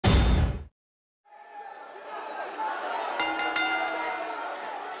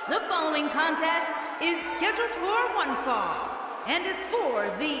The following contest is scheduled for one fall and is for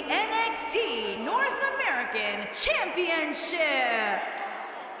the NXT North American Championship.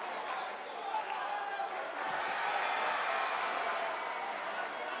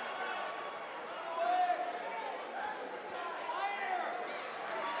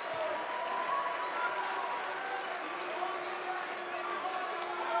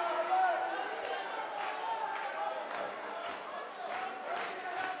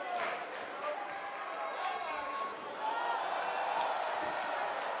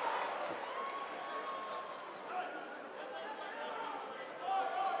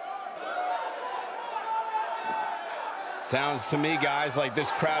 Sounds to me, guys, like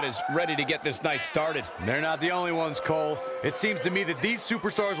this crowd is ready to get this night started. They're not the only ones, Cole. It seems to me that these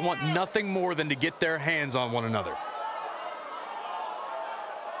superstars want nothing more than to get their hands on one another.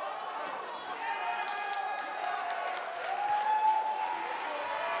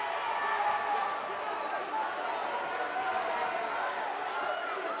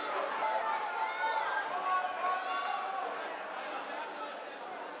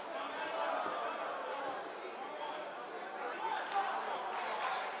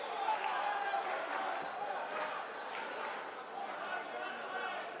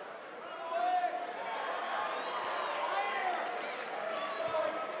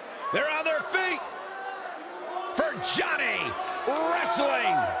 They're on their feet for Johnny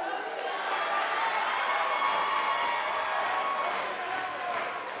Wrestling.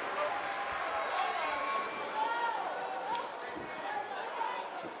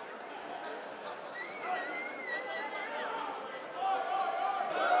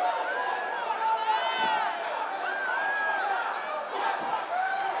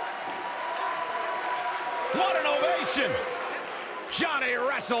 What an ovation! Johnny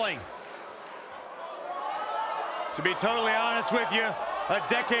Wrestling. To be totally honest with you, a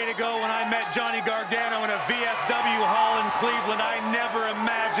decade ago when I met Johnny Gargano in a VFW hall in Cleveland, I never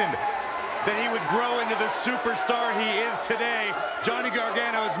imagined that he would grow into the superstar he is today. Johnny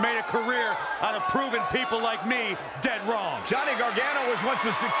Gargano has made a career out of proving people like me dead wrong. Johnny Gargano was once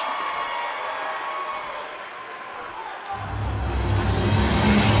a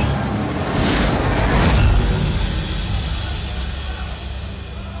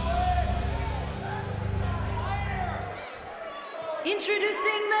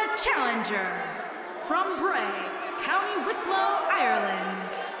Introducing the challenger from Bray, County Wicklow, Ireland,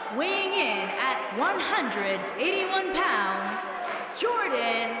 weighing in at 181 pounds,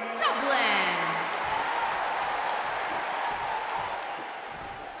 Jordan Devlin.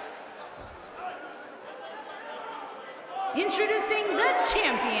 Introducing the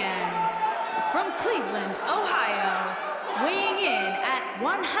champion from Cleveland, Ohio, weighing in at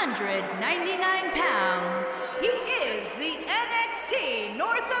 199 pounds, he is the NXT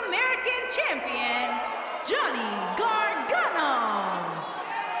North American Champion, Johnny Gargano.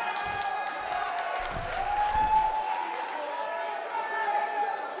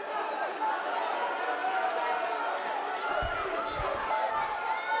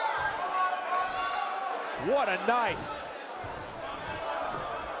 What a night.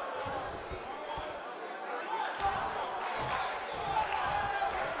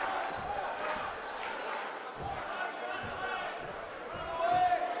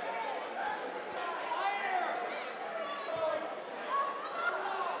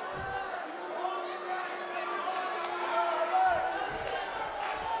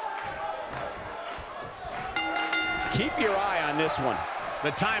 Keep your eye on this one.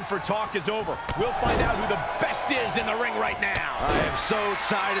 The time for talk is over. We'll find out who the best is in the ring right now. I am so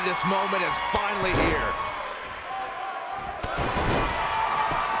excited this moment is finally here.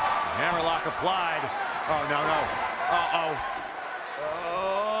 Hammerlock applied. Oh, no, no. Uh-oh.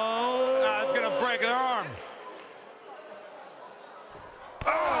 Oh, it's gonna break their arm.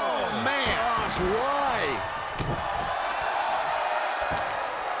 Oh, man. Gosh, why?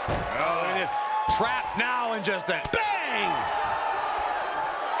 Oh, and it's trapped now and just a bang!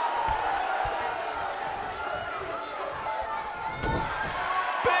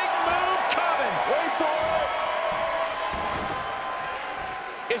 Big move coming. Wait for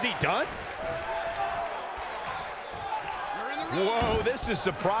it. Is he done? Whoa, this is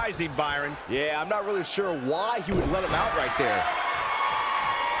surprising, Byron. Yeah, I'm not really sure why he would let him out right there.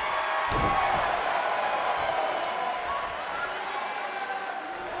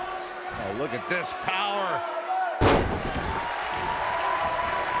 Oh, look at this power.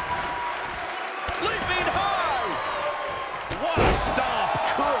 Leaping high. What a stomp.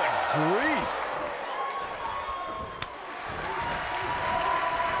 Good grief.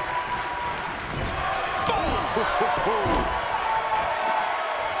 Boom.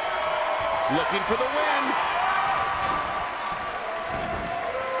 looking for the win.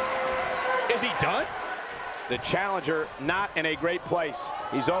 Is he done? The challenger not in a great place.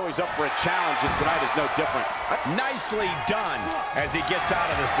 He's always up for a challenge, and tonight is no different. Nicely done as he gets out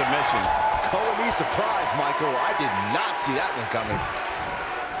of the submission. Color me surprised, Michael. I did not see that one coming.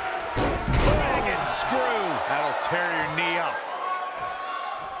 Dragon screw. That'll tear your knee up.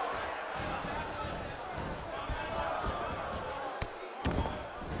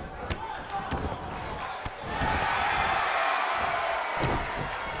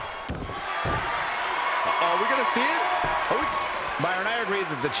 Are we going to see it? Byron, I agree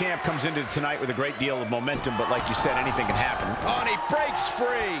that the champ comes into tonight with a great deal of momentum, but like you said, anything can happen. Oh, and he breaks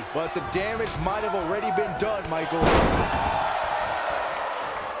free. But the damage might have already been done, Michael.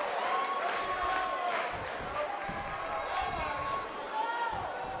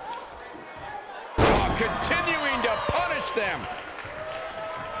 Oh, continuing to punish them.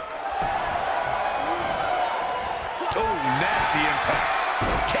 Oh, nasty impact.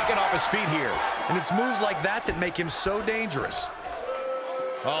 Taking off his feet here. And it's moves like that that make him so dangerous.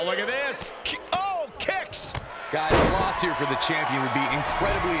 Oh, look at this. Oh, kicks. Guys, a loss here for the champion would be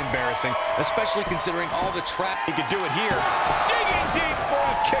incredibly embarrassing, especially considering all the trap. He could do it here. Digging deep for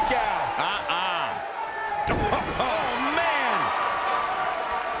a kick out. Oh, man.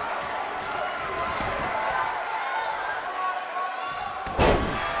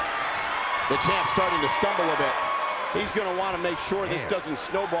 The champ's starting to stumble a bit. He's going to want to make sure this doesn't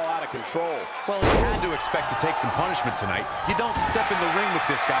snowball out of control. Well, he had to expect to take some punishment tonight. You don't step in the ring with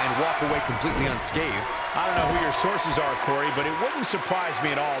this guy and walk away completely unscathed. I don't know who your sources are, Corey, but it wouldn't surprise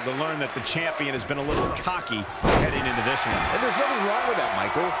me at all to learn that the champion has been a little cocky heading into this one. And there's nothing wrong with that,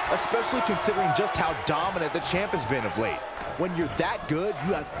 Michael, especially considering just how dominant the champ has been of late. When you're that good,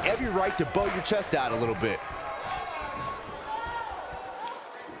 you have every right to bow your chest out a little bit.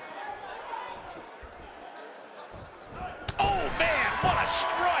 Oh, man, what a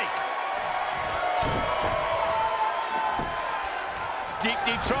strike!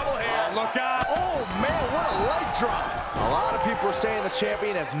 Deep trouble here. Look out. Oh, man, what a leg drop. A lot of people are saying the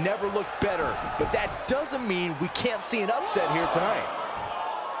champion has never looked better, but that doesn't mean we can't see an upset here tonight.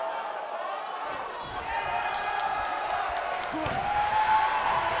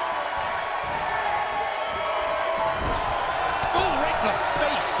 Oh, right in the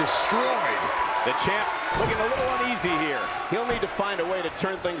face. Destroyed. The champ looking a little uneasy here. He'll need to find a way to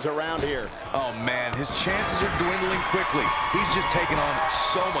turn things around here. Oh, man, his chances are dwindling quickly. He's just taking on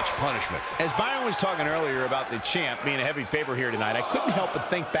so much punishment. As Byron was talking earlier about the champ being a heavy favorite here tonight, I couldn't help but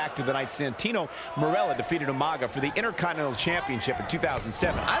think back to the night Santino Marella defeated Umaga for the Intercontinental Championship in 2007.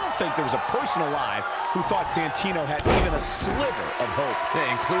 I don't think there was a person alive who thought Santino had even a sliver of hope.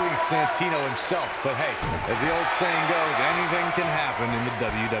 Yeah, including Santino himself. But hey, as the old saying goes, anything can happen in the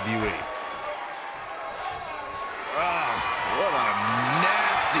WWE. What a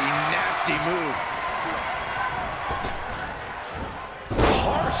nasty, nasty move.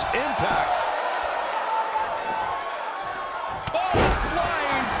 Harsh impact. Oh,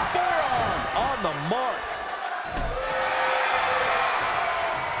 flying forearm on the mark.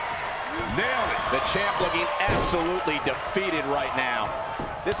 Nailed it. The champ looking absolutely defeated right now.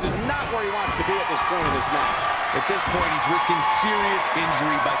 This is not where he wants to be at this point in this match. At this point, he's risking serious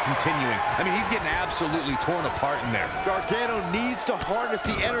injury by continuing. I mean, he's getting absolutely torn apart in there. Gargano needs to harness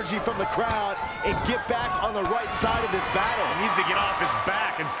the energy from the crowd and get back on the right side of this battle. He needs to get off his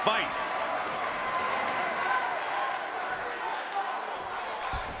back and fight.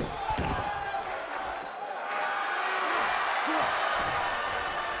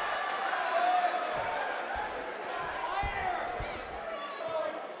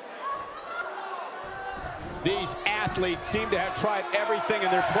 These athletes seem to have tried everything in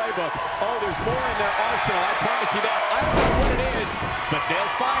their playbook. Oh, there's more in their arsenal, I promise you that. I don't know what it is, but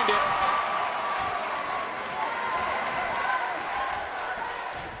they'll find it.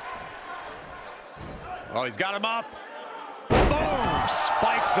 Oh, he's got him up. Boom!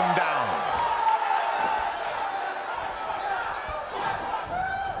 Spikes him down.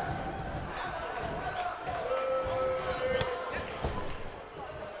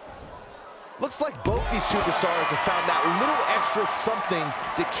 Looks like both these superstars have found that little extra something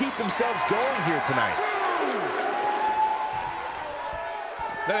to keep themselves going here tonight.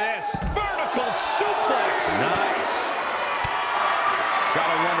 Look at this. Vertical suplex. Nice.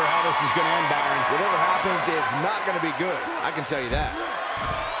 Gotta wonder how this is going to end, Byron. Whatever happens, it's not going to be good. I can tell you that.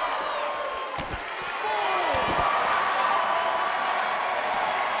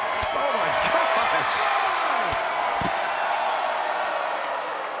 Oh, my gosh.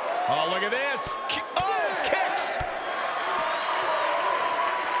 Oh, look at this. Oh, kicks.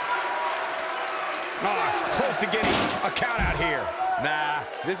 Oh, close to getting a count out here. Nah,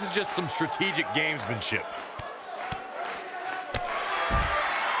 this is just some strategic gamesmanship.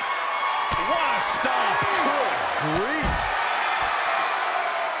 What a stop. Good grief.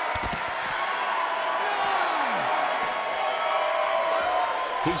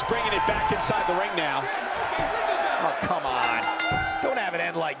 He's bringing it back inside the ring now. Oh, come on. Don't have it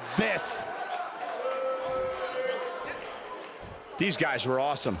end like this. These guys were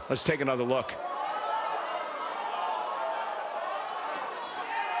awesome. Let's take another look.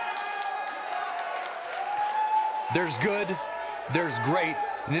 There's good, there's great,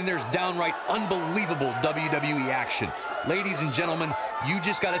 and then there's downright unbelievable WWE action. Ladies and gentlemen, you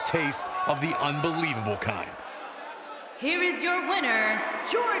just got a taste of the unbelievable kind. Here is your winner,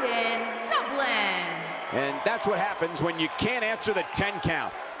 Jordan Devlin. And that's what happens when you can't answer the 10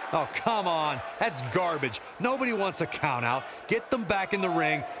 count. Oh, come on. That's garbage. Nobody wants a count out. Get them back in the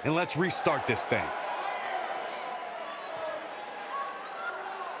ring, and let's restart this thing.